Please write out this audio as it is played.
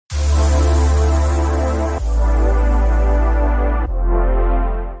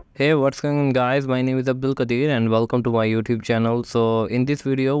Hey, what's going on guys? My name is Abdul Qadir and welcome to my YouTube channel. So in this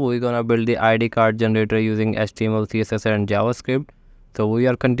video, we're gonna build the ID card generator using HTML, CSS and JavaScript. So we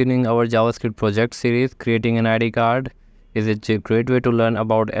are continuing our JavaScript project series. Creating an ID card is a great way to learn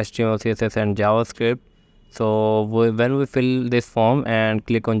about HTML, CSS and JavaScript. So when we fill this form and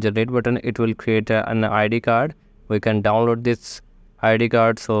click on generate button, it will create an ID card. We can download this ID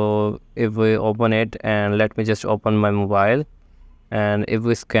card. So if we open it, and let me just open my mobile, and if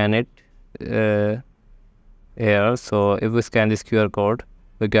we scan it here, so if we scan this QR code,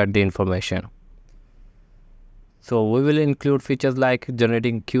 we get the information. So we will include features like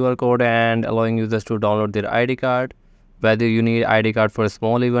generating QR code and allowing users to download their ID card. Whether you need ID card for a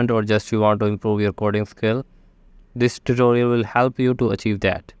small event or just you want to improve your coding skill, this tutorial will help you to achieve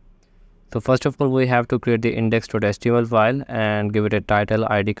that. So first of all, we have to create the index.html file and give it a title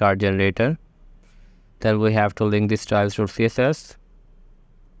ID card generator. Then we have to link the styles.css.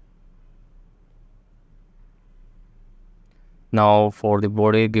 Now for the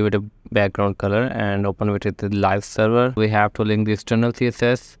body, give it a background color and open it with the live server. We have to link the external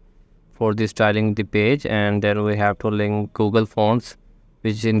CSS for the styling the page, and then we have to link Google Fonts,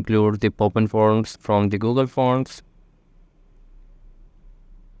 which includes the pop-in fonts from the Google Fonts.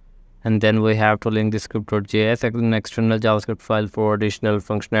 And then we have to link the script.js, an external JavaScript file for additional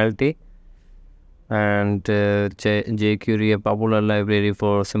functionality. And jQuery, a popular library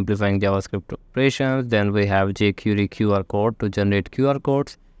for simplifying JavaScript operations. Then we have jQuery QR code to generate QR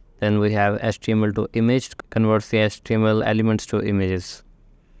codes. Then we have HTML to image, converts the HTML elements to images.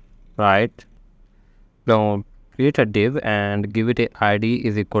 Right. Now create a div and give it a ID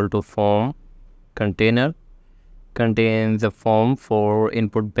is equal to form container. Contains a form for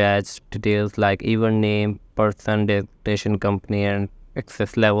input batch details like event name, person, destination, company, and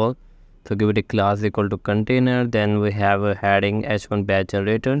access level. So give it a class equal to container. Then we have a heading h1 batch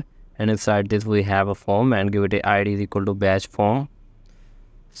generator, and inside this we have a form and give it a ID is equal to batch form.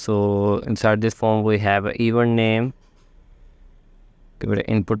 So inside this form we have an event name, give it an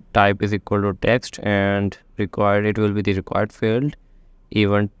input type is equal to text, and required, it will be the required field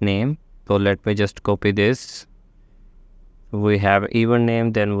event name. So let me just copy this. We have event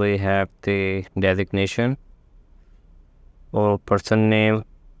name, then we have the designation or person name.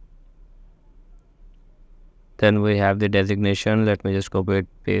 Then we have the designation. Let me just copy it,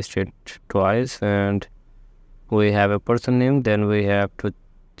 paste it twice, and we have a person name. Then we have to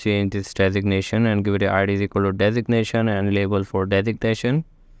change this designation and give it a ID is equal to designation and label for designation.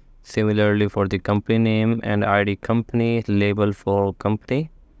 Similarly for the company name and ID company, label for company.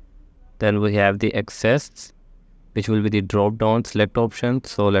 Then we have the access, which will be the drop down select option.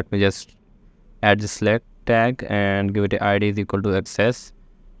 So let me just add the select tag and give it a ID is equal to access.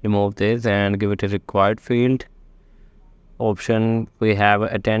 Remove this and give it a required field option. We have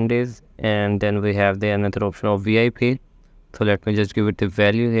attendees, and then we have the another option of VIP. So let me just give it the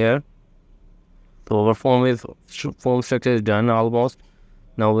value here. So our form structure is done almost.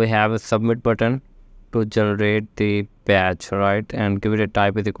 Now we have a submit button to generate the batch, right? And give it a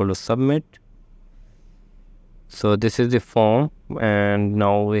type is equal to submit. So this is the form, and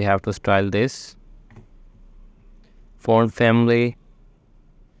now we have to style this. Font family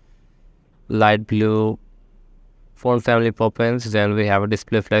light blue, font family pop-ins. Then we have a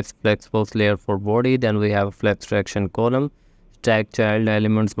display flex post layer for body. Then we have flex direction column, stack child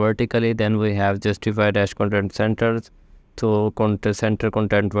elements vertically. Then we have justify dash content centers to center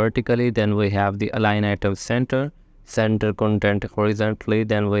content vertically. Then we have the align item center content horizontally.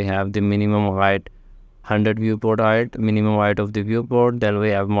 Then we have the minimum height 100 viewport height, minimum height of the viewport. Then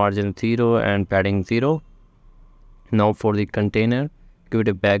we have margin 0 and padding 0. Now for the container, give it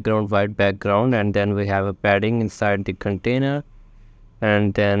a background, white background, and then we have a padding inside the container,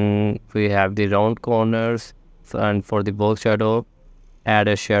 and then we have the round corners. And for the box shadow, add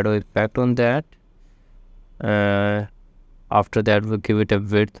a shadow effect on that. After that, we give it a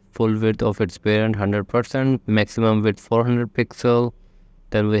width, full width of its parent 100%, maximum width 400 pixel.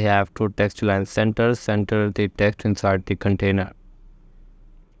 Then we have to text line center the text inside the container.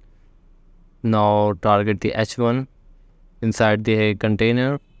 Now target the h1 inside the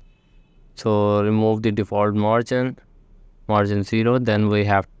container. So remove the default margin 0. Then we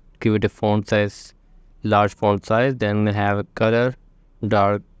have give it a font size, large font size. Then we have a color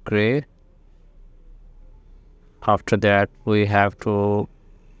dark gray. After that, we have to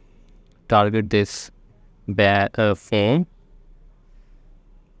target this form.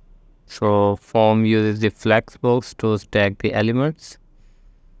 So form uses the flex box to stack the elements.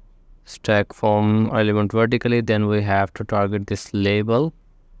 Stack form element vertically. Then we have to target this label,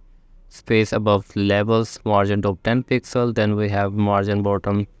 space above labels, margin top 10 pixel. Then we have margin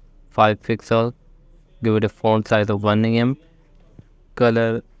bottom 5 pixel, give it a font size of 1 em,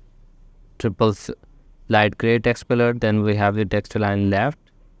 color light gray text color. Then we have the text align left.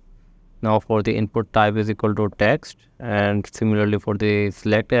 Now for the input type is equal to text, and similarly for the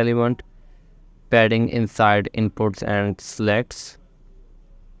select element, padding inside inputs and selects.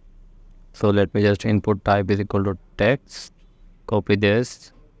 So let me just input type is equal to text, copy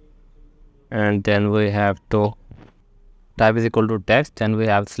this, and then we have to type is equal to text, then we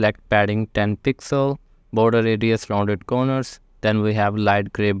have select padding 10 pixel, border radius rounded corners, then we have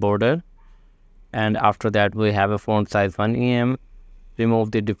light gray border, and after that we have a font size 1 em,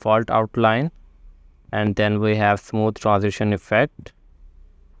 remove the default outline, and then we have smooth transition effect.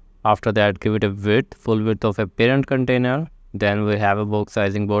 After that give it a width, full width of a parent container. Then we have a box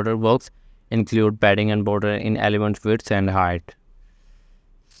sizing border box, include padding and border in element width and height.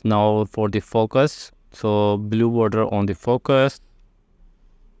 Now for the focus, so blue border on the focus,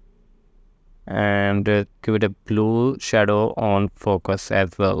 and give it a blue shadow on focus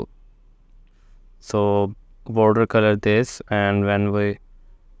as well. So border color this, and when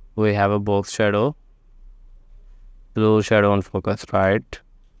we have a box shadow, blue shadow on focus, right?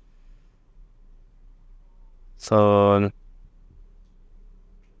 So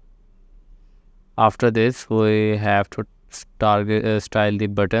after this we have to style the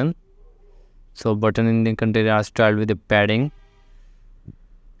button. So button in the container are styled with the padding,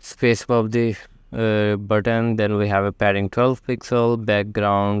 space above the button. Then we have a padding 12 pixel,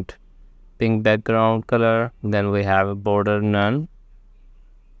 background pink background color, then we have a border none,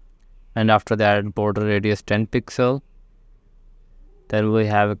 and after that border radius 10 pixel, then we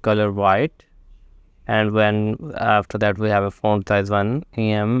have a color white, and when after that we have a font size 1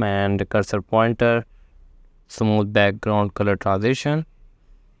 em and cursor pointer, smooth background color transition,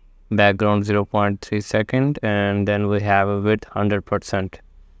 background 0.3 second, and then we have a width 100%.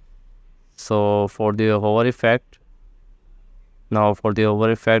 So for the hover effect, now for the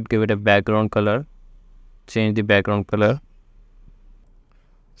hover effect, give it a background color, change the background color.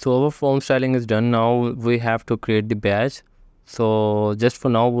 So our form styling is done. Now we have to create the badge. So just for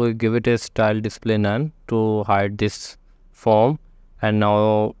now we give it a style display none to hide this form, and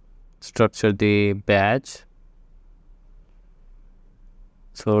now structure the badge.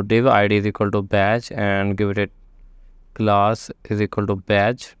 So div id is equal to badge, and give it a class is equal to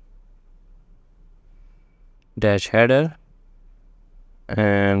badge dash header,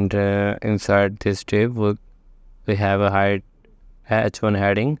 and inside this div we have a hide h1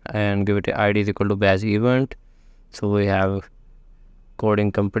 heading, and give it a id is equal to badge event. So we have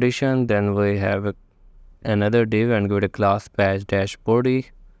coding competition, then we have another div and give it a class badge dash body,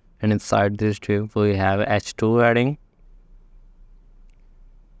 and inside this div we have h2 heading,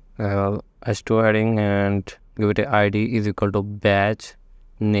 and give it a id is equal to badge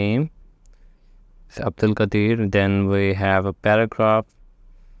name Abdul Qadir. Then we have a paragraph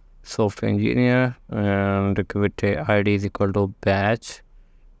software engineer, and give it a id is equal to badge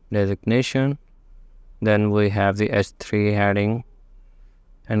designation. Then we have the h3 heading,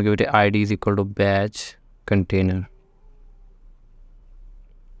 and give it a id is equal to badge container,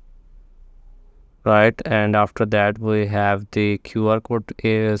 right? And after that we have the QR code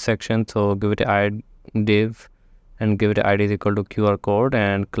section, so give it a div and give it a id is equal to QR code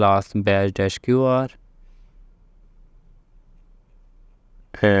and class badge dash QR,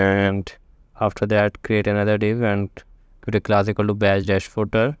 and after that create another div and give it a class equal to badge dash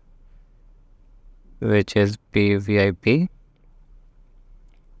footer, which is pvip.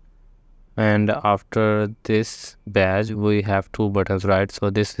 And after this badge we have two buttons, right? So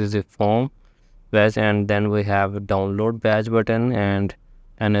this is the form badge, and then we have a download badge button, and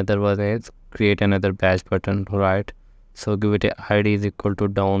another one is create another badge button, right? So give it a id is equal to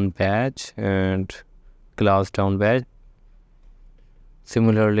down badge and class down badge.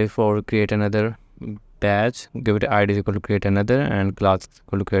 Similarly for create another badge, give it a id is equal to create another and class is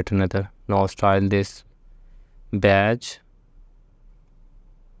equal to create another. Now style this badge.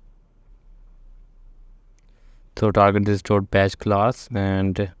 So target this dot badge class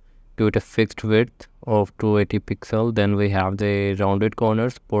and give it a fixed width of 280 pixel. Then we have the rounded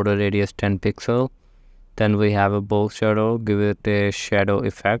corners, border radius 10 pixel. Then we have a box shadow, give it a shadow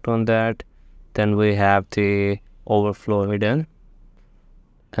effect on that. Then we have the overflow hidden,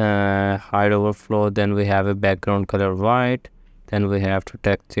 hide overflow. Then we have a background color white. Then we have to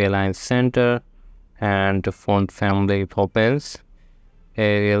text align center and font family pupils,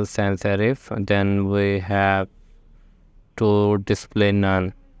 Arial sans serif. Then we have to display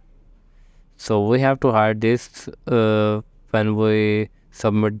none. So we have to hide this when we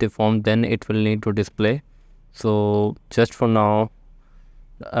submit the form, then it will need to display. So just for now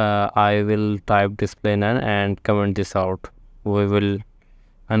I will type display none and comment this out. We will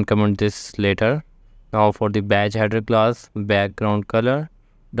uncomment this later. Now for the badge header class, background color,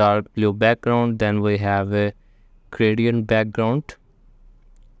 dark blue background. Then we have a gradient background.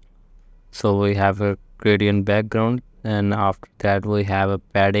 So we have a gradient background, and after that we have a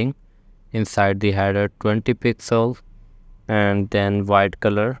padding inside the header 20 pixels, and then white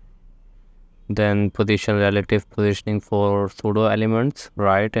color, then position relative positioning for pseudo elements,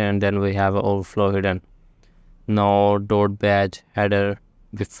 right? And then we have overflow hidden. Now dot badge header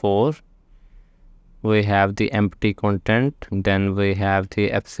before, we have the empty content, then we have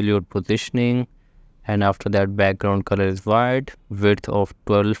the absolute positioning, and after that background color is white, width of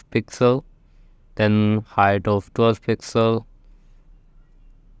 12 pixel, then height of 12 pixel,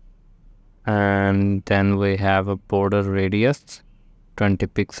 and then we have a border radius 20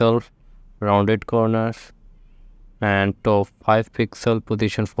 pixel, rounded corners, and top 5 pixel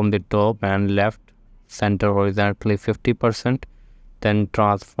position from the top and left, center horizontally 50%, then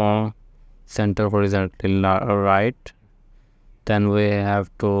transform center horizontally right. Then we have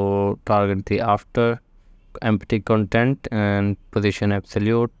to target the after empty content and position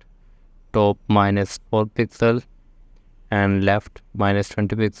absolute, top -4 pixel and left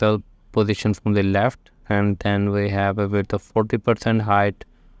 -20 pixel, position from the left, and then we have a width of 40%, height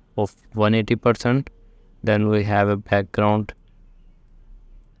of 180%. Then we have a background,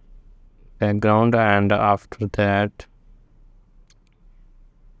 and after that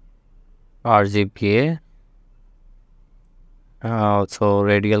RGBA, so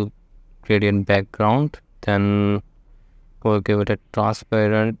radial gradient background. Then we'll give it a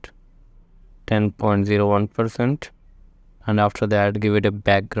transparent 10.01%, and after that give it a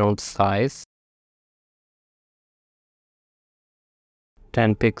background size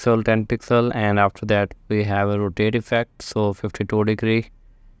 10 pixel, and after that we have a rotate effect, so 52 degree,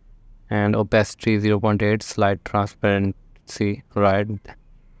 and opacity 0.8, slight transparency, right?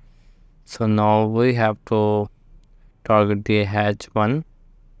 So now we have to target the H1,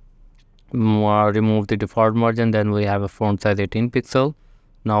 remove the default margin. Then we have a font size 18 pixel.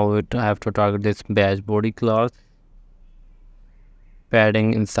 Now we have to target this badge body class,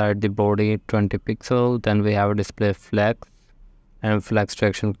 padding inside the body 20 pixel. Then we have a display flex and flex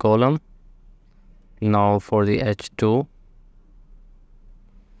direction column. Now for the H2,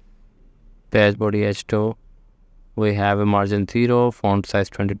 badge body H2, we have a margin 0, font size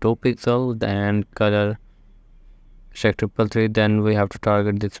 22 pixel, then color check 333. Then we have to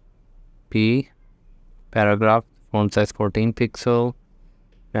target this P paragraph, font size 14 pixel,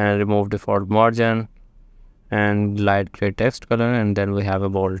 and remove default margin and light gray text color, and then we have a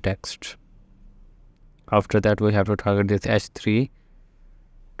bold text. After that we have to target this H3,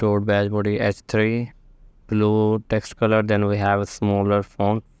 dot badge body H3, blue text color. Then we have a smaller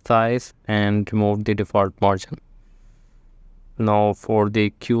font size and remove the default margin. Now for the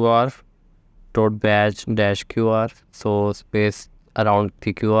QR, dot badge dash QR, so space around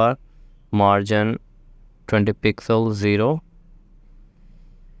the QR, margin 20 pixel 0.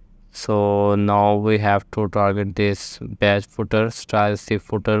 So now we have to target this badge footer, style C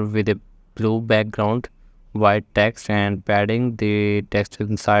footer with a blue background, white text, and padding. The text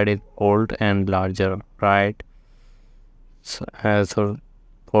inside is bold and larger, right? So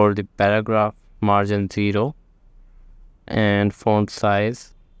for the paragraph, margin 0 and font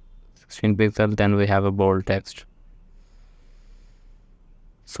size 16 pixel. Then we have a bold text.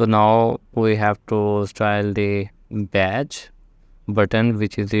 So now we have to style the badge button,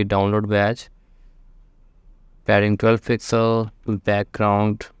 which is the download badge, padding 12 pixel,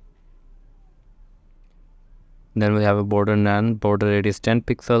 background. Then we have a border none, border radius 10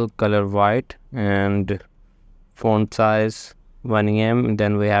 pixel, color white, and font size 1 em.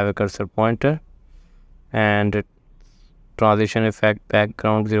 Then we have a cursor pointer and transition effect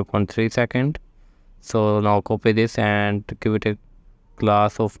background 0.3 second. So now copy this and give it a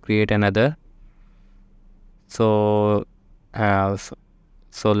class of create another. So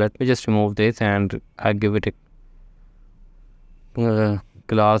let me just remove this and I give it a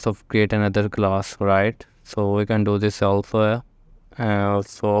class of create another class, right? So we can do this also.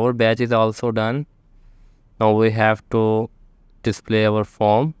 So our badge is also done. Now we have to display our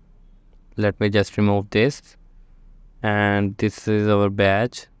form. Let me just remove this, and this is our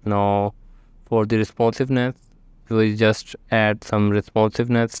badge. Now for the responsiveness, we just add some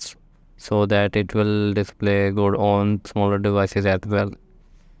responsiveness so that it will display good on smaller devices as well.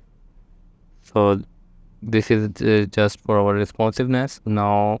 So this is just for our responsiveness.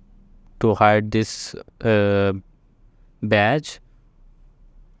 Now to hide this badge,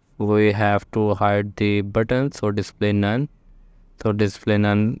 we have to hide the button, so display none. So display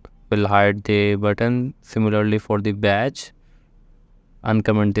none will hide the button. Similarly for the badge,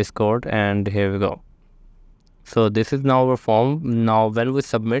 uncomment this code, and here we go. So this is now our form. Now when we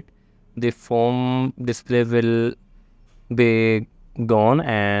submit, the form display will be gone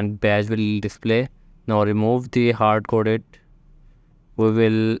and badge will display. Now remove the hard coded. We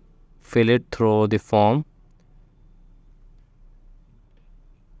will fill it through the form.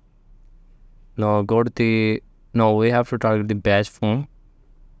 Now go to the, now we have to target the badge form.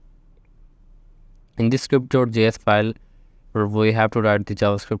 In the script.js file, we have to write the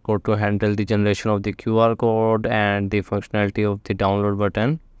JavaScript code to handle the generation of the QR code and the functionality of the download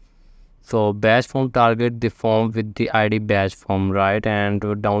button. So badge form target the form with the ID badge form, right? And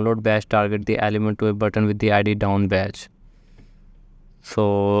download badge target the element to a button with the ID down badge.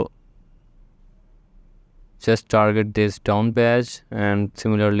 So just target this down badge, and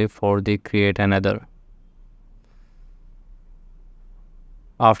similarly for the create another.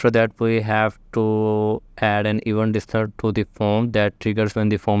 After that, we have to add an event listener to the form that triggers when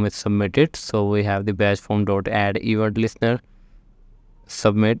the form is submitted. So we have the badge form dot add event listener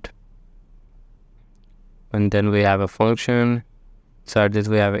submit, and then we have a function. Inside this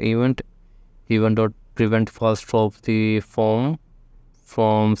we have an event dot prevent first of the form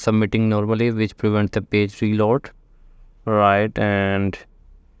from submitting normally, which prevents the page reload, right? And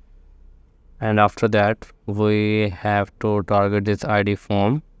after that we have to target this ID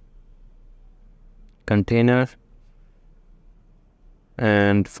form container,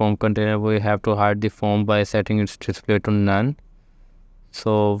 and form container we have to hide the form by setting its display to none.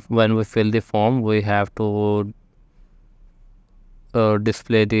 So when we fill the form, we have to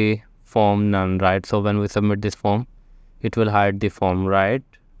display the form none, right? So when we submit this form, it will hide the form, right?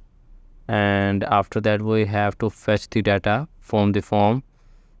 And after that we have to fetch the data from the form.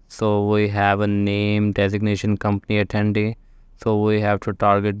 So we have a name, designation, company, attendee. So we have to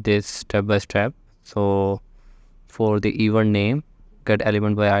target this step by step. So for the event name, get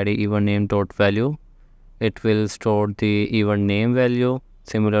element by ID event name dot value. It will store the event name value.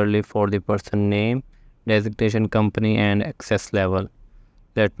 Similarly for the person name, designation, company, and access level.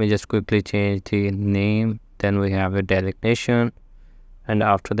 Let me just quickly change the name. Then we have a designation, and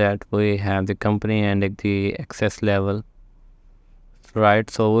after that we have the company and the access level, right?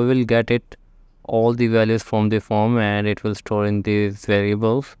 So we will get it all the values from the form, and it will store in these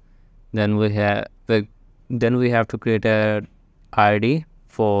variables. Then we have to create a ID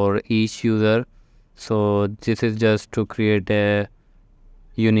for each user. So this is just to create a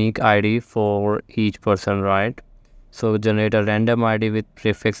unique ID for each person, right? So generate a random ID with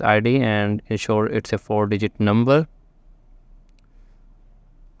prefix ID and ensure it's a 4-digit number,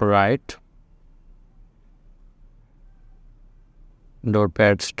 right?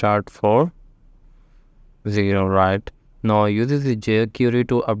 Notepad start for 0, right? Now uses the jQuery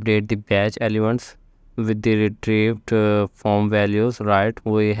to update the badge elements with the retrieved form values, right?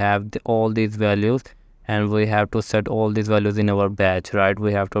 We have all these values, and we have to set all these values in our badge, right?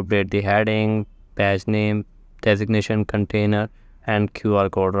 We have to update the heading, badge name, designation, container, and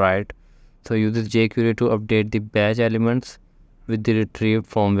QR code, right? So uses jQuery to update the badge elements with the retrieved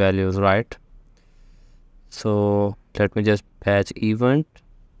form values, right? So let me just batch event,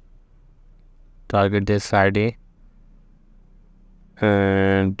 target this ID,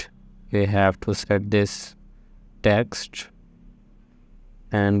 and we have to set this text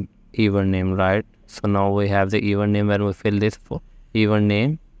and event name, right? So now we have the event name. When we fill this for event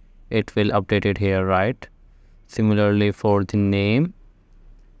name, it will update it here, right? Similarly for the name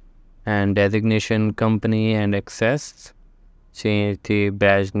and designation, company, and access, change the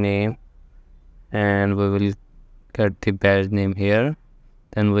badge name, and we will get the badge name here.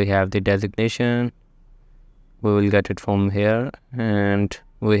 Then we have the designation, we will get it from here, and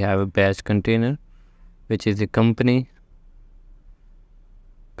we have a badge container, which is the company,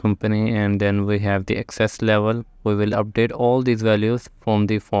 and then we have the access level. We will update all these values from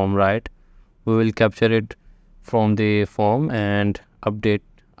the form, right? We will capture it from the form and update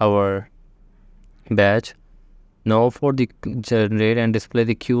our badge. Now for the generate and display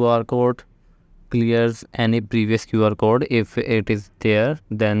the QR code, clears any previous QR code. If it is there,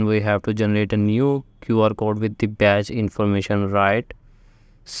 then we have to generate a new QR code with the badge information, right?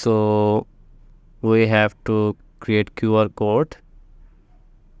 So we have to create QR code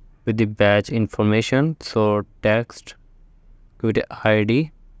with the badge information. So text with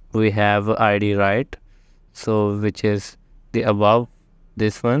ID, we have ID, right? So which is the above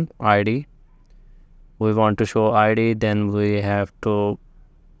this one, ID. We want to show ID, then we have to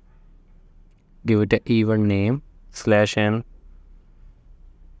give it an event name /n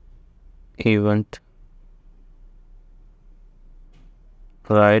event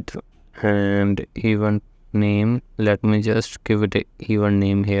right? And event name, let me just give it a event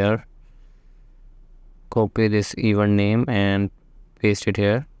name here. Copy this event name and paste it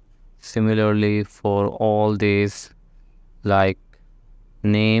here. Similarly for all these, like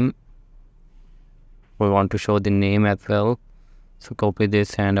name, we want to show the name as well, so copy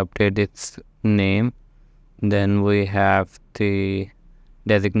this and update its name. Then we have the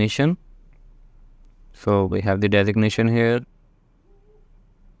designation, so we have the designation here.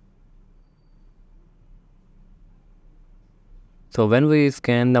 So when we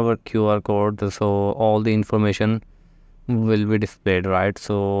scan our QR code, so all the information will be displayed, right?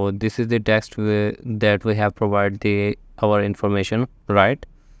 So this is the text that we have provided our information, right?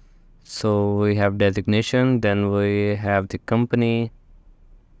 So we have designation, then we have the company,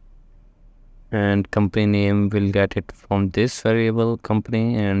 and company name will get it from this variable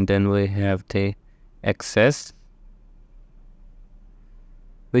company, and then we have the access,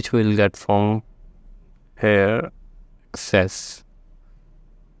 which we'll get from here, access.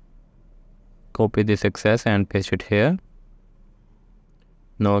 Copy this access and paste it here.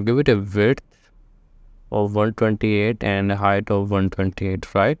 Now give it a width of 128 and a height of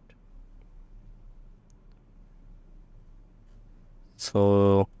 128, right?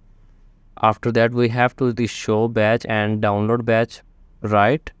 So after that we have to the show batch and download batch,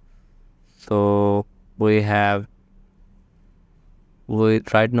 right? So right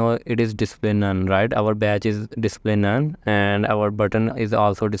now it is display none, right? Our batch is display none and our button is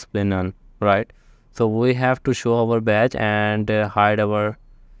also display none, right? So we have to show our batch and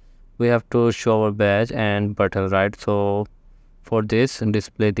we have to show our badge and button, right? So for this,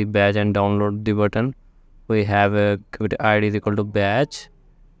 display the badge and download the button, we have a id is equal to badge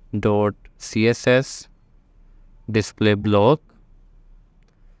dot css display block.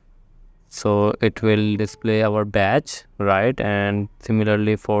 So it will display our badge, right? And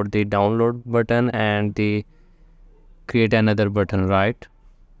similarly for the download button and the create another button, right?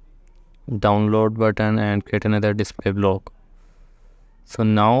 Download button and create another display block. So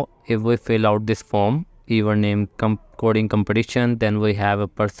now if we fill out this form, event name coding competition, then we have a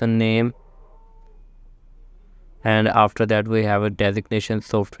person name, and after that we have a designation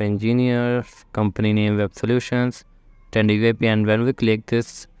software engineer, company name web solutions, then UAP, and when we click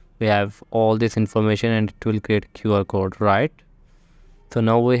this we have all this information and it will create a QR code, right? So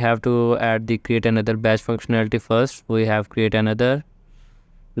now we have to add the create another batch functionality first. We have create another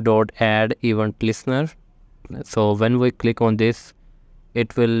dot add event listener. So when we click on this,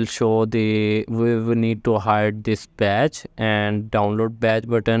 it will show we will need to hide this batch and download batch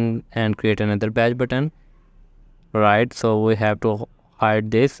button and create another batch button, right? So we have to hide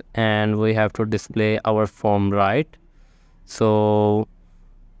this and we have to display our form, right? So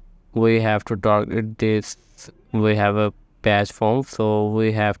we have to target this. We have a batch form, so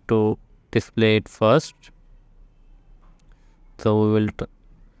we have to display it first. So we will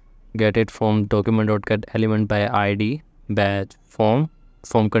get it from document.get element by id batch form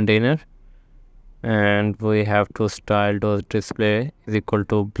container, and we have to style dot display is equal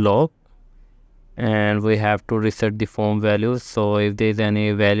to block, and we have to reset the form values. So if there is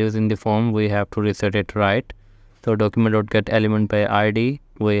any values in the form, we have to reset it, right? So document.get element by id,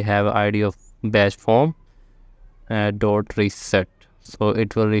 we have id of batch form dot reset, so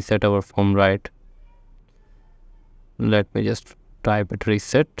it will reset our form, right? Let me just type it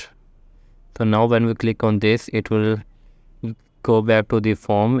reset. So now when we click on this, it will go back to the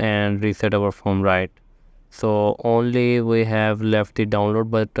form and reset our form, right? So only we have left the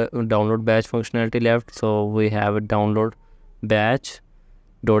download batch functionality left. So we have a download batch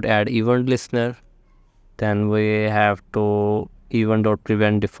dot add event listener, then we have to event dot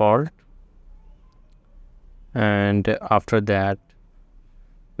prevent default, and after that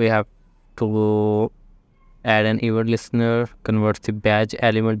we have to add an event listener, converts the badge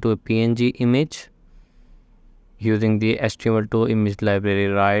element to a PNG image using the HTML2 image library,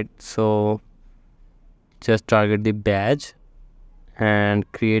 right? So just target the badge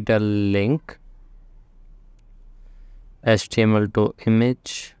and create a link, HTML2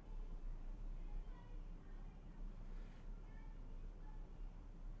 image,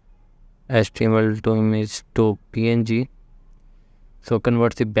 HTML2 image to PNG. So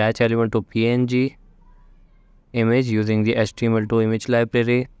convert the batch element to PNG image using the HTML2 image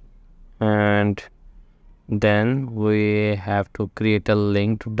library, and then we have to create a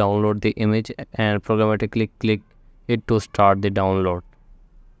link to download the image and programmatically click it to start the download,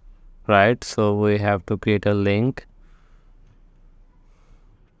 right? So we have to create a link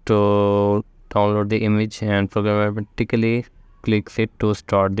to download the image and programmatically clicks it to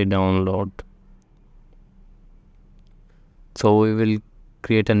start the download. So we will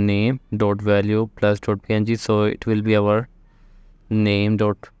create a name dot value plus dot png, so it will be our name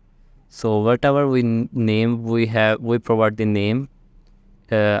dot. So whatever name we have, we provide the name,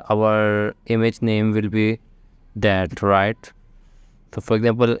 our image name will be that, right? So for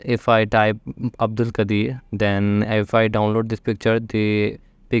example, if I type Abdul Qadir, then if I download this picture, the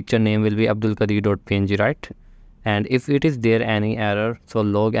picture name will be abdulqadir.png, right? And if it is there any error, so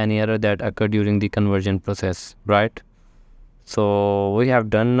log any error that occurred during the conversion process, right? So we have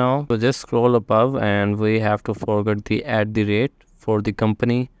done now. So just scroll above and we have to forget the @ for the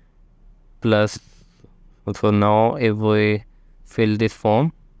company plus. So now if we fill this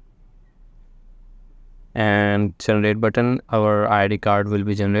form and generate button, our ID card will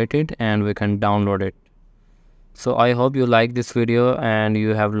be generated and we can download it. So I hope you like this video and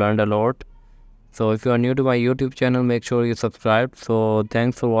you have learned a lot. So if you are new to my YouTube channel, make sure you subscribe. So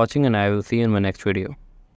thanks for watching and I will see you in my next video.